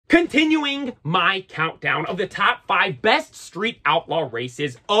Continuing my countdown of the top 5 best street outlaw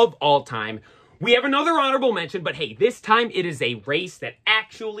races of all time, we have another honorable mention, but hey, this time it is a race that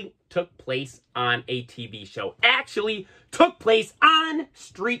actually took place on a TV show. Actually took place on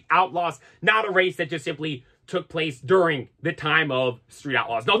Street Outlaws, not a race that just simply took place during the time of Street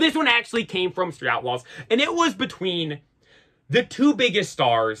Outlaws. No, this one actually came from Street Outlaws, and it was between the two biggest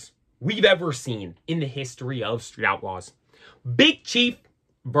stars we've ever seen in the history of Street Outlaws. Big Chief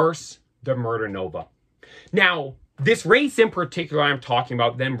versus the Murder Nova. Now, this race in particular I'm talking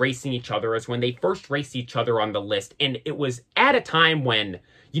about, them racing each other, is when they first raced each other on the list. And it was at a time when,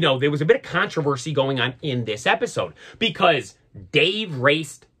 you know, there was a bit of controversy going on in this episode. Because Dave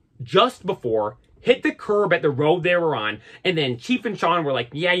raced just before, hit the curb at the road they were on, and then Chief and Shawn were like,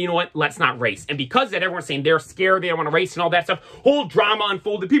 yeah, you know what, let's not race. And because of that, everyone's saying they're scared, they don't want to race and all that stuff. Whole drama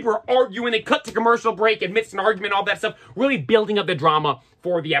unfolded. People were arguing, they cut to commercial break, amidst an argument, all that stuff, really building up the drama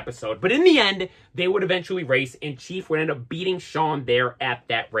for the episode. But in the end, they would eventually race, and Chief would end up beating Shawn there at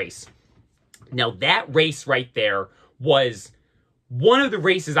that race. Now, that race right there was one of the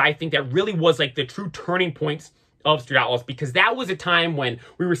races I think that really was like the true turning points of Street Outlaws, because that was a time when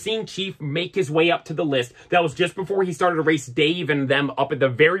we were seeing Chief make his way up to the list. That was just before he started to race Dave and them up at the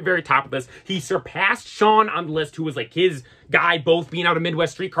very, very top of this. He surpassed Shawn on the list, who was like his guy, both being out of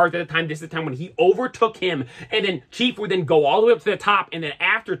Midwest Street Cars at the time. This is the time when he overtook him, and then Chief would then go all the way up to the top, and then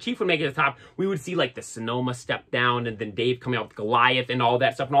after Chief would make it to the top, we would see like the Sonoma step down, and then Dave coming out with Goliath and all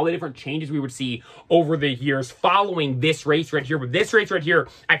that stuff, and all the different changes we would see over the years following this race right here. But this race right here,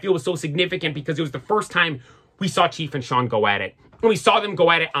 I feel, was so significant because it was the first time we saw Chief and Shawn go at it. And we saw them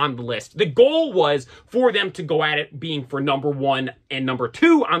go at it on the list. The goal was for them to go at it being for number 1 and number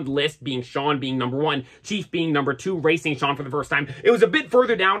 2 on the list, being Shawn being number 1, Chief being number 2, racing Shawn for the first time. It was a bit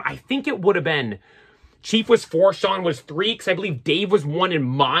further down. I think it would have been Chief was 4, Shawn was 3, because I believe Dave was 1 and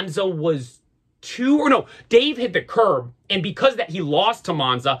Monza was 2. Or no, Dave hit the curb, and because of that, he lost to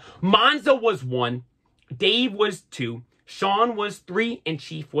Monza. Monza was 1, Dave was 2. Shawn was 3 and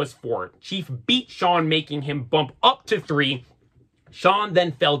Chief was 4. Chief beat Shawn, making him bump up to 3. Shawn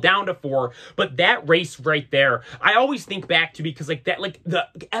then fell down to 4, but that race right there, I always think back to, because like that, like the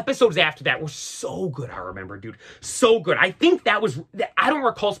episodes after that were so good. I remember, dude, so good. I think that was, I don't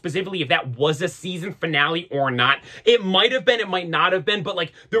recall specifically if that was a season finale or not. It might have been, it might not have been, but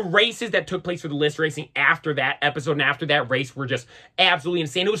like the races that took place for the list racing after that episode and after that race were just absolutely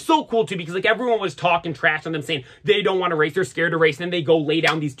insane. It was so cool too, because like everyone was talking trash on them, saying they don't want to race, they're scared to race, and then they go lay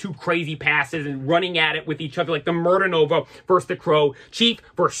down these 2 crazy passes and running at it with each other, like the Murder Nova versus the Crow, Chief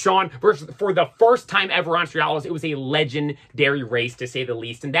versus Shawn versus, for the first time ever on Street Outlaws. It was a legendary race, to say the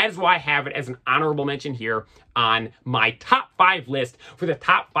least, and that is why I have it as an honorable mention here on my top 5 list for the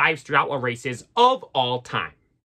top 5 Street Outlaw races of all time.